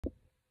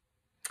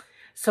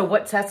So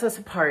what sets us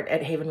apart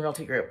at Haven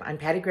Realty Group? I'm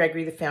Patty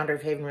Gregory, the founder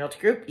of Haven Realty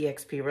Group,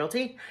 eXp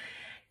Realty.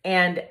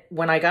 And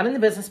when I got in the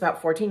business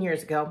about 14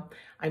 years ago,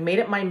 I made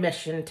it my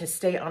mission to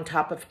stay on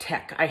top of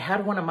tech. I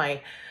had one of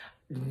my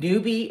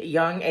newbie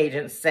young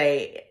agents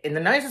say, in the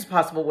nicest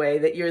possible way,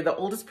 that you're the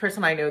oldest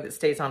person I know that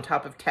stays on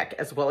top of tech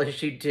as well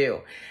as you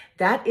do.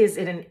 That is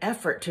in an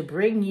effort to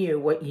bring you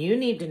what you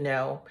need to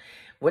know,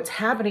 what's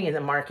happening in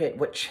the market,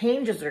 what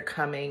changes are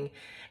coming,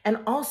 and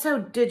also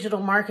digital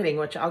marketing,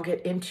 which I'll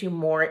get into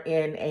more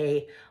in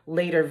a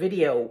later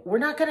video. We're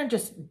not going to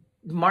just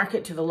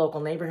market to the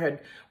local neighborhood.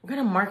 We're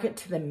going to market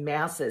to the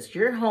masses.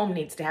 Your home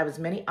needs to have as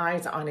many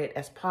eyes on it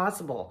as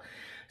possible.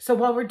 So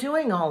while we're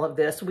doing all of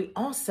this,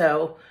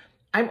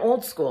 I'm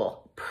old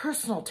school,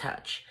 personal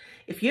touch.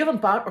 If you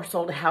haven't bought or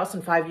sold a house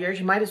in 5 years,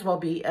 you might as well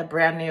be a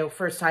brand new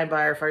first-time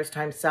buyer,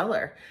 first-time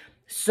seller.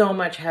 So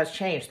much has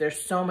changed.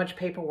 There's so much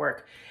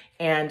paperwork.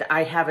 And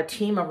I have a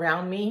team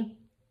around me,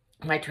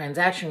 my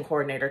transaction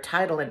coordinator,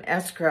 title and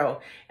escrow,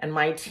 and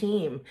my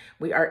team.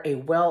 We are a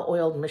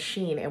well-oiled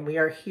machine, and we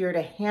are here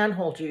to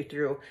handhold you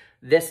through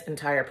this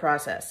entire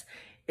process.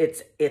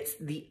 It's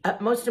the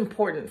utmost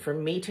important for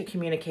me to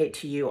communicate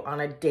to you on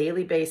a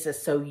daily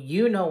basis so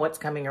you know what's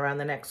coming around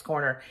the next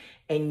corner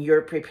and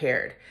you're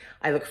prepared.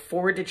 I look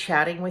forward to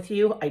chatting with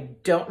you. I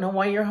don't know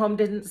why your home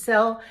didn't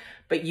sell,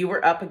 but you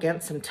were up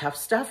against some tough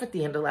stuff at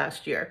the end of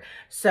last year.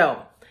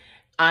 So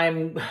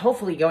I'm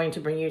hopefully going to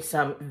bring you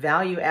some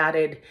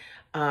value-added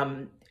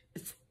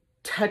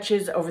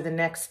touches over the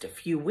next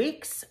few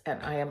weeks,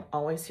 and I am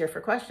always here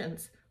for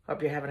questions.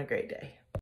 Hope you're having a great day.